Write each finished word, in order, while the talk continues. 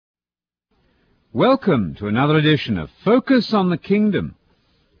Welcome to another edition of Focus on the Kingdom.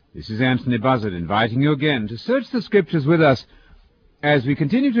 This is Anthony Buzzard inviting you again to search the Scriptures with us as we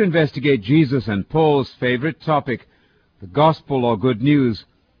continue to investigate Jesus and Paul's favorite topic, the gospel or good news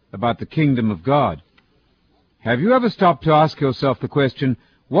about the kingdom of God. Have you ever stopped to ask yourself the question,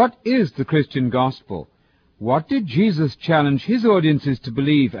 what is the Christian gospel? What did Jesus challenge his audiences to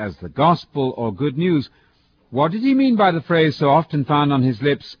believe as the gospel or good news? What did he mean by the phrase so often found on his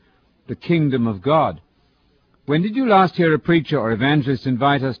lips, the kingdom of God? When did you last hear a preacher or evangelist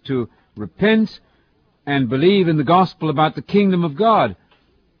invite us to repent and believe in the gospel about the kingdom of God,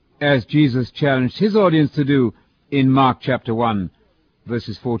 as Jesus challenged his audience to do in Mark chapter 1,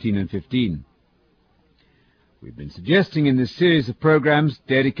 verses 14 and 15? We've been suggesting in this series of programs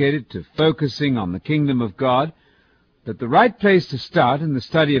dedicated to focusing on the kingdom of God that the right place to start in the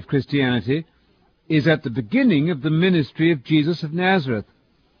study of Christianity is at the beginning of the ministry of Jesus of Nazareth.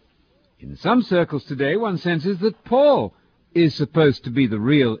 In some circles today, one senses that Paul is supposed to be the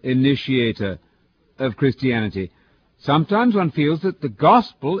real initiator of Christianity. Sometimes one feels that the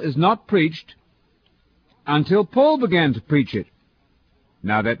gospel is not preached until Paul began to preach it.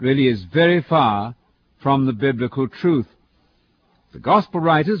 Now that really is very far from the biblical truth. The gospel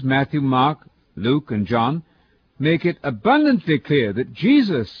writers, Matthew, Mark, Luke, and John, make it abundantly clear that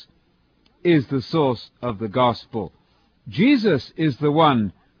Jesus is the source of the gospel. Jesus is the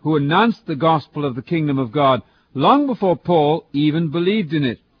one who announced the gospel of the kingdom of God long before Paul even believed in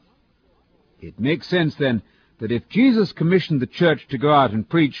it. It makes sense, then, that if Jesus commissioned the church to go out and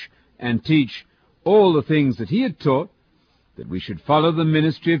preach and teach all the things that he had taught, that we should follow the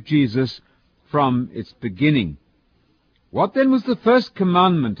ministry of Jesus from its beginning. What then was the first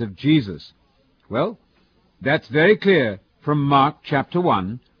commandment of Jesus? Well, that's very clear from Mark chapter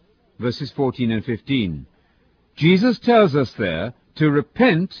 1, verses 14 and 15. Jesus tells us there to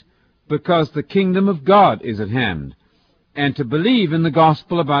repent because the kingdom of God is at hand, and to believe in the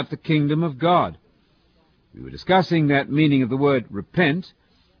gospel about the kingdom of God. We were discussing that meaning of the word repent,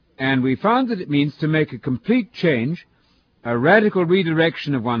 and we found that it means to make a complete change, a radical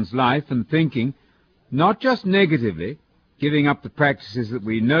redirection of one's life and thinking, not just negatively, giving up the practices that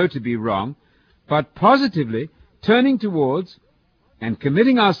we know to be wrong, but positively turning towards and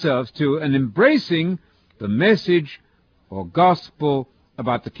committing ourselves to and embracing the message or gospel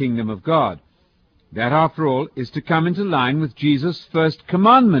about the kingdom of God. That, after all, is to come into line with Jesus' first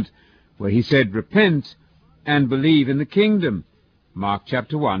commandment, where he said, repent and believe in the kingdom. Mark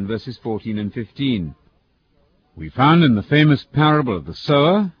chapter 1, verses 14 and 15. We found in the famous parable of the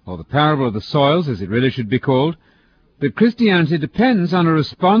sower, or the parable of the soils, as it really should be called, that Christianity depends on a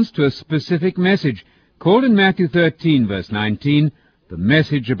response to a specific message, called in Matthew 13, verse 19, the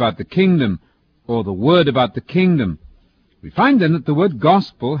message about the kingdom, or the word about the kingdom. We find then that the word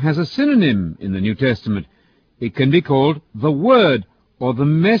gospel has a synonym in the New Testament. It can be called the word, or the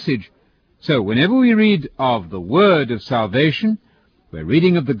message. So whenever we read of the word of salvation, we're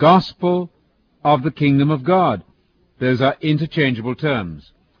reading of the gospel of the kingdom of God. Those are interchangeable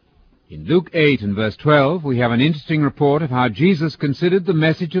terms. In Luke 8 and verse 12, we have an interesting report of how Jesus considered the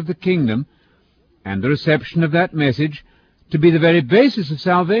message of the kingdom and the reception of that message to be the very basis of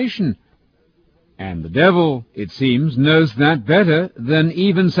salvation. And the devil, it seems, knows that better than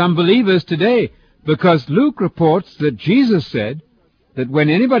even some believers today, because Luke reports that Jesus said that when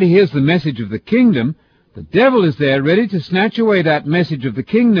anybody hears the message of the kingdom, the devil is there ready to snatch away that message of the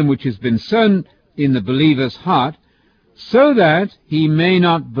kingdom which has been sown in the believer's heart, so that he may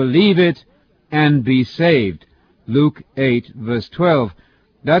not believe it and be saved. Luke 8, verse 12.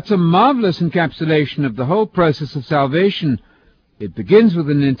 That's a marvelous encapsulation of the whole process of salvation. It begins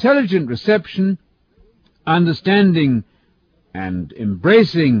with an intelligent reception, understanding, and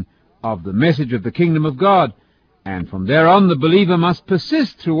embracing of the message of the kingdom of God. And from there on, the believer must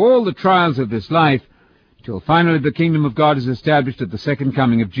persist through all the trials of this life, till finally the kingdom of God is established at the second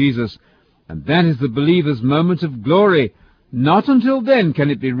coming of Jesus. And that is the believer's moment of glory. Not until then can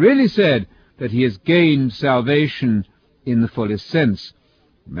it be really said that he has gained salvation in the fullest sense.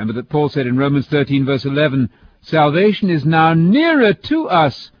 Remember that Paul said in Romans 13, verse 11, salvation is now nearer to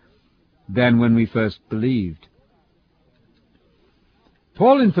us than when we first believed.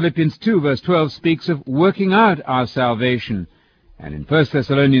 Paul in Philippians 2, verse 12, speaks of working out our salvation. And in 1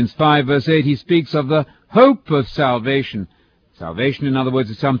 Thessalonians 5, verse 8, he speaks of the hope of salvation. Salvation, in other words,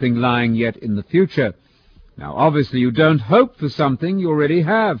 is something lying yet in the future. Now, obviously, you don't hope for something you already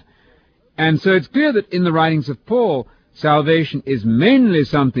have. And so it's clear that in the writings of Paul, salvation is mainly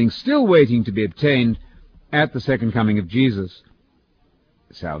something still waiting to be obtained at the second coming of Jesus.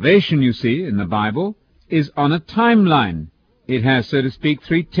 Salvation, you see, in the Bible, is on a timeline. It has, so to speak,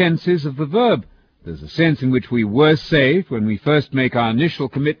 three tenses of the verb, There's a sense in which we were saved when we first make our initial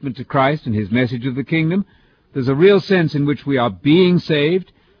commitment to Christ and his message of the kingdom. There's a real sense in which we are being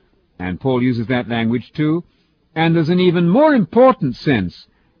saved, and Paul uses that language too. And there's an even more important sense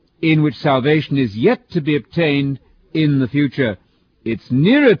in which salvation is yet to be obtained in the future. It's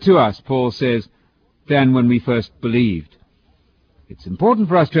nearer to us, Paul says, than when we first believed. It's important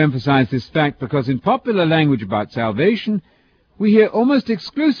for us to emphasize this fact because in popular language about salvation, we hear almost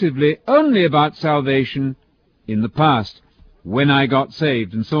exclusively only about salvation in the past, when I got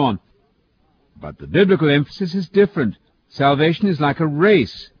saved, and so on. But the biblical emphasis is different. Salvation is like a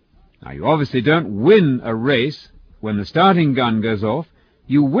race. Now, you obviously don't win a race when the starting gun goes off.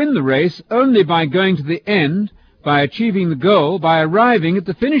 You win the race only by going to the end, by achieving the goal, by arriving at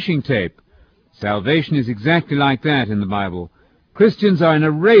the finishing tape. Salvation is exactly like that in the Bible. Christians are in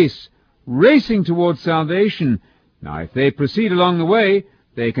a race, racing towards salvation. Now, if they proceed along the way,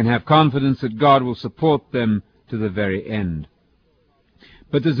 they can have confidence that God will support them to the very end.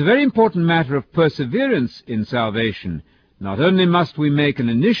 But there's a very important matter of perseverance in salvation. Not only must we make an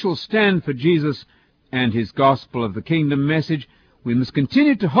initial stand for Jesus and his gospel of the kingdom message, we must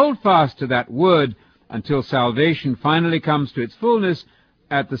continue to hold fast to that word until salvation finally comes to its fullness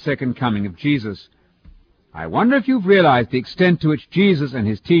at the second coming of Jesus. I wonder if you've realized the extent to which Jesus and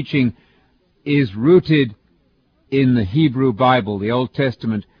his teaching is rooted in the Hebrew Bible, the Old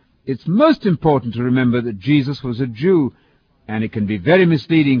Testament. It's most important to remember that Jesus was a Jew, and it can be very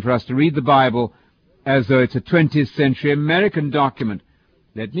misleading for us to read the Bible as though it's a 20th century American document.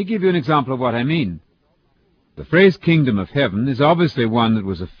 Let me give you an example of what I mean. The phrase kingdom of heaven is obviously one that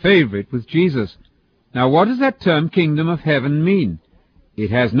was a favorite with Jesus. Now, what does that term kingdom of heaven mean?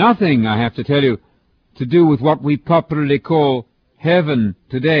 It has nothing, I have to tell you, to do with what we popularly call heaven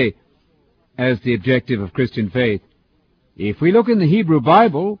today as the objective of Christian faith. If we look in the Hebrew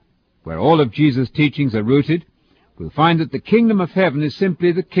Bible, where all of Jesus' teachings are rooted, we'll find that the kingdom of heaven is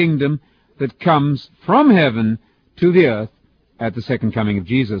simply the kingdom that comes from heaven to the earth at the second coming of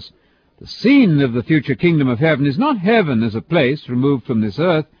Jesus. The scene of the future kingdom of heaven is not heaven as a place removed from this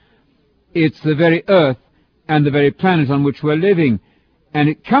earth. It's the very earth and the very planet on which we're living, and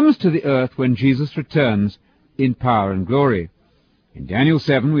it comes to the earth when Jesus returns in power and glory. In Daniel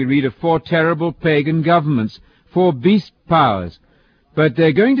 7 we read of 4 terrible pagan governments, 4 beast powers, but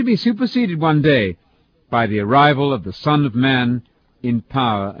they're going to be superseded one day by the arrival of the Son of Man in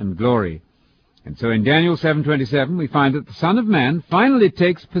power and glory. And so in Daniel 7:27 we find that the Son of Man finally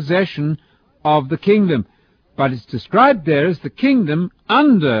takes possession of the kingdom, but it's described there as the kingdom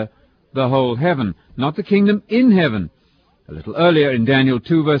under the whole heaven, not the kingdom in heaven. A little earlier in Daniel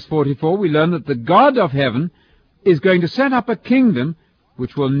 2 verse 44 we learn that the God of heaven is going to set up a kingdom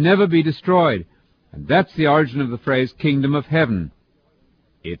which will never be destroyed, and that's the origin of the phrase kingdom of heaven.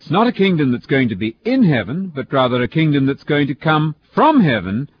 It's not a kingdom that's going to be in heaven, but rather a kingdom that's going to come from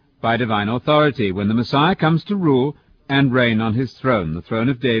heaven by divine authority when the Messiah comes to rule and reign on his throne, the throne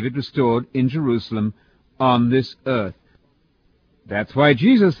of David restored in Jerusalem on this earth. That's why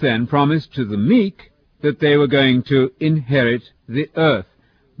Jesus then promised to the meek that they were going to inherit the earth.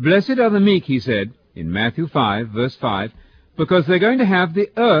 Blessed are the meek, he said, in Matthew 5, verse 5, because they're going to have the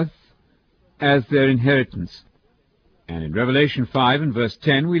earth as their inheritance. And in Revelation 5 and verse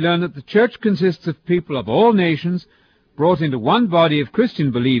 10, we learn that the church consists of people of all nations brought into one body of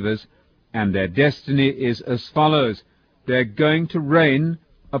Christian believers, and their destiny is as follows. They're going to reign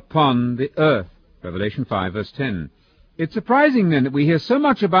upon the earth. Revelation 5, verse 10. It's surprising, then, that we hear so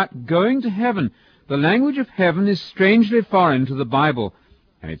much about going to heaven. The language of heaven is strangely foreign to the Bible,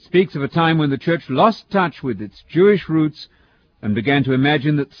 and it speaks of a time when the church lost touch with its Jewish roots and began to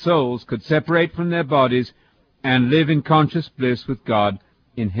imagine that souls could separate from their bodies and live in conscious bliss with God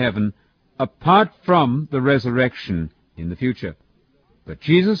in heaven, apart from the resurrection in the future. But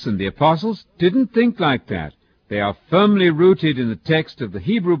Jesus and the apostles didn't think like that. They are firmly rooted in the text of the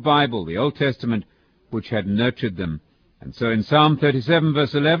Hebrew Bible, the Old Testament, which had nurtured them. And so in Psalm 37,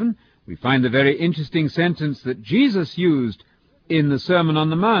 verse 11, we find the very interesting sentence that Jesus used in the Sermon on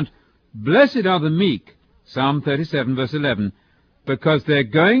the Mount. Blessed are the meek, Psalm 37, verse 11, because they're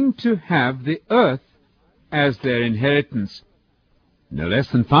going to have the earth as their inheritance. No less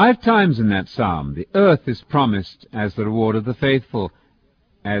than 5 times in that psalm, the earth is promised as the reward of the faithful,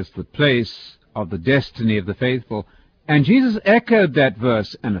 as the place of the destiny of the faithful. And Jesus echoed that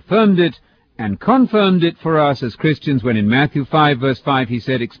verse and affirmed it and confirmed it for us as Christians when in Matthew 5, verse 5, he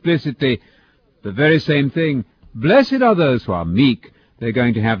said explicitly the very same thing. Blessed are those who are meek. They're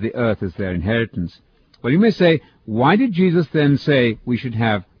going to have the earth as their inheritance. Well, you may say, why did Jesus then say we should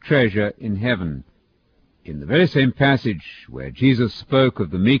have treasure in heaven? In the very same passage where Jesus spoke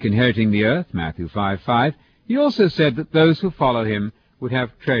of the meek inheriting the earth, Matthew 5:5, he also said that those who follow him would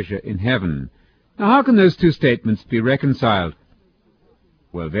have treasure in heaven. Now, how can those two statements be reconciled?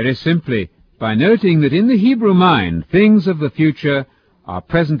 Well, very simply, by noting that in the Hebrew mind, things of the future are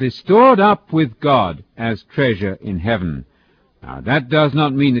presently stored up with God as treasure in heaven. Now, that does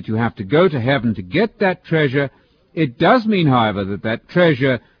not mean that you have to go to heaven to get that treasure. It does mean, however, that that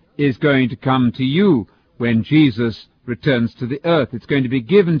treasure is going to come to you when Jesus returns to the earth. It's going to be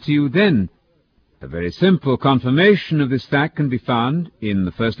given to you then. A very simple confirmation of this fact can be found in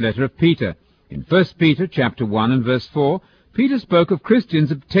the first letter of Peter. In 1 Peter chapter 1 and verse 4, Peter spoke of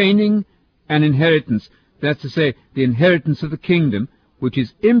Christians obtaining an inheritance, that's to say, the inheritance of the kingdom, which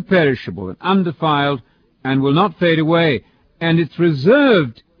is imperishable and undefiled and will not fade away, and it's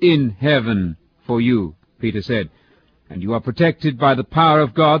reserved in heaven for you, Peter said. And you are protected by the power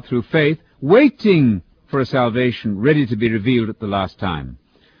of God through faith, waiting for a salvation ready to be revealed at the last time.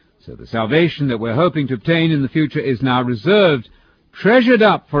 So the salvation that we're hoping to obtain in the future is now reserved, treasured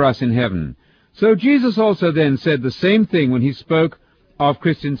up for us in heaven. So Jesus also then said the same thing when he spoke of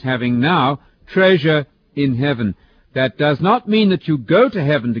Christians having now treasure in heaven. That does not mean that you go to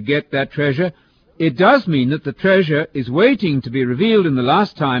heaven to get that treasure. It does mean that the treasure is waiting to be revealed in the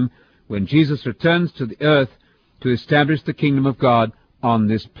last time when Jesus returns to the earth to establish the kingdom of God on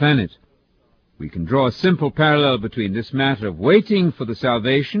this planet. We can draw a simple parallel between this matter of waiting for the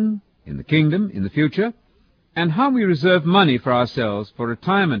salvation in the kingdom in the future and how we reserve money for ourselves for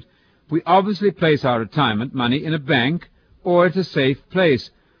retirement. We obviously place our retirement money in a bank or at a safe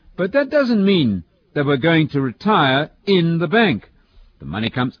place, but that doesn't mean that we're going to retire in the bank. The money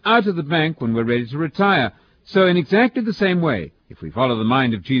comes out of the bank when we're ready to retire. So in exactly the same way, if we follow the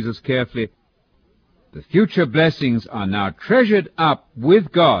mind of Jesus carefully, the future blessings are now treasured up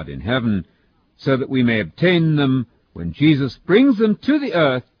with God in heaven so that we may obtain them when Jesus brings them to the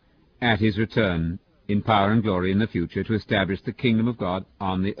earth at his return in power and glory in the future to establish the kingdom of God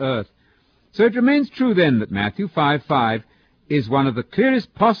on the earth. So it remains true then that Matthew 5:5 is one of the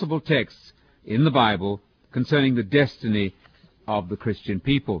clearest possible texts in the Bible concerning the destiny of the Christian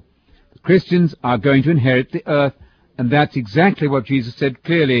people. The Christians are going to inherit the earth, and that's exactly what Jesus said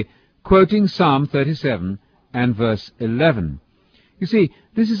clearly, quoting Psalm 37 and verse 11. You see,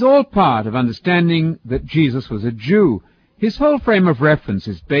 this is all part of understanding that Jesus was a Jew. His whole frame of reference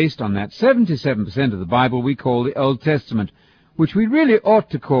is based on that 77% of the Bible we call the Old Testament, which we really ought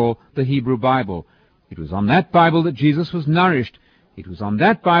to call the Hebrew Bible. It was on that Bible that Jesus was nourished. It was on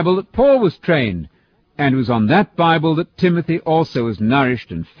that Bible that Paul was trained. And it was on that Bible that Timothy also was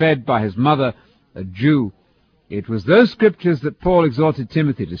nourished and fed by his mother, a Jew. It was those scriptures that Paul exhorted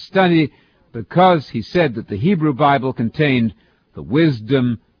Timothy to study because he said that the Hebrew Bible contained the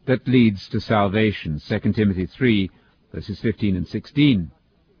wisdom that leads to salvation. 2 Timothy 3, verses 15 and 16.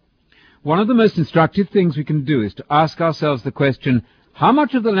 One of the most instructive things we can do is to ask ourselves the question, how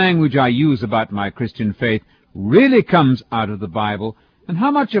much of the language I use about my Christian faith really comes out of the Bible, and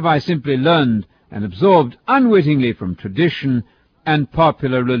how much have I simply learned and absorbed unwittingly from tradition and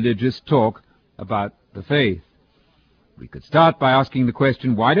popular religious talk about the faith? We could start by asking the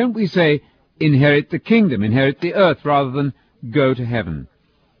question, why don't we say, inherit the kingdom, inherit the earth, rather than go to heaven?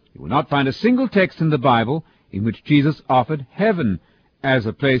 You will not find a single text in the Bible in which Jesus offered heaven as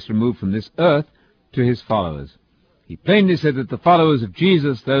a place removed from this earth to his followers. He plainly said that the followers of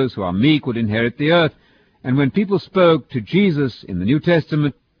Jesus, those who are meek, would inherit the earth. And when people spoke to Jesus in the New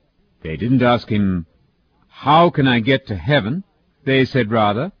Testament, they didn't ask him, how can I get to heaven? They said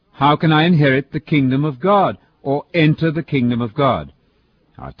rather, how can I inherit the kingdom of God, or enter the kingdom of God?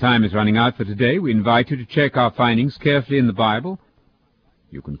 Our time is running out for today. We invite you to check our findings carefully in the Bible.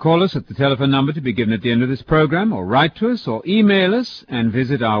 You can call us at the telephone number to be given at the end of this program, or write to us, or email us, and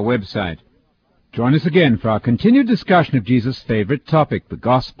visit our website. Join us again for our continued discussion of Jesus' favorite topic, the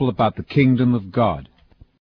gospel about the kingdom of God.